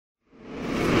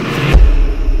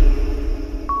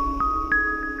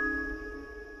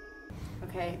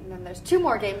there's 2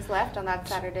 more games left on that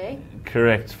Saturday.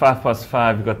 Correct. 5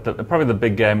 you've got probably the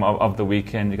big game of the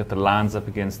weekend. You've got the Lions up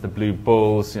against the Blue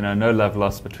Bulls. You know, no love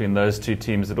lost between those two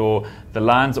teams at all. The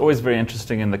Lions always very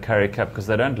interesting in the Currie Cup because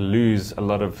they don't lose a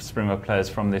lot of Springbok players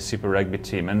from their Super Rugby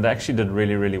team, and they actually did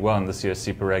really, really well in this year's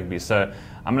Super Rugby. So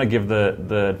I'm going to give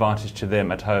the advantage to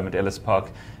them at home at Ellis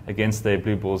Park against their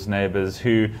Blue Bulls neighbours,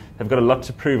 who have got a lot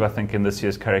to prove, I think, in this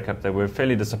year's Currie Cup. They were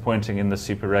fairly disappointing in the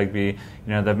Super Rugby.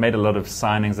 You know, they've made a lot of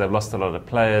signings, they've lost a lot of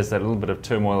players, they had a little bit of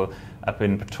turmoil up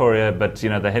in Pretoria, but, you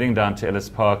know, they're heading down to Ellis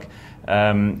Park.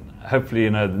 Hopefully,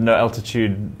 you know, no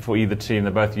altitude for either team,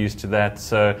 they're both used to that.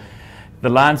 So the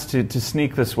Lions to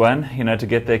sneak this one, you know, to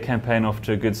get their campaign off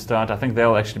to a good start. I think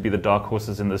they'll actually be the dark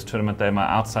horses in this tournament. They're my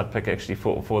outside pick actually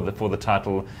for the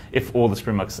title, if all the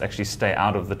Springboks actually stay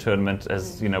out of the tournament,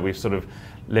 as you know we've sort of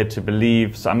led to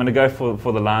believe. So I'm going to go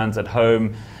for the Lions at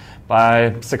home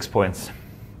by 6 points.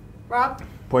 Rob?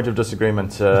 Point of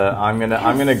disagreement. I'm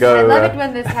gonna go. I love it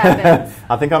when this happens.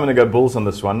 I think I'm going to go Bulls on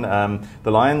this one. The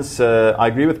Lions. I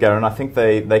agree with Garen. I think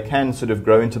they can sort of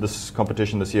grow into this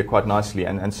competition this year quite nicely,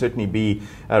 and certainly be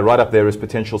right up there as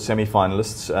potential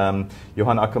semi-finalists.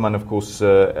 Johan Ackermann, of course,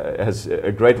 has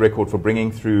a great record for bringing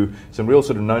through some real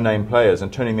sort of no-name players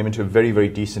and turning them into a very, very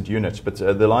decent unit. But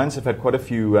the Lions have had quite a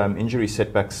few injury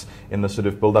setbacks in the sort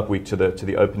of build-up week to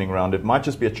the opening round. It might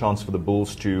just be a chance for the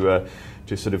Bulls to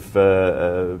sort of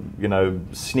you know,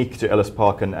 sneak to Ellis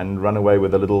Park and run away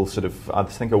with a little sort of, I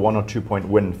think, a 1 or 2 point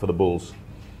win for the Bulls.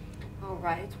 All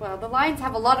right. Well, the Lions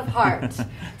have a lot of heart.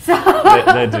 So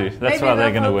they do. That's why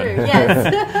they're going to win.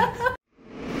 Yes.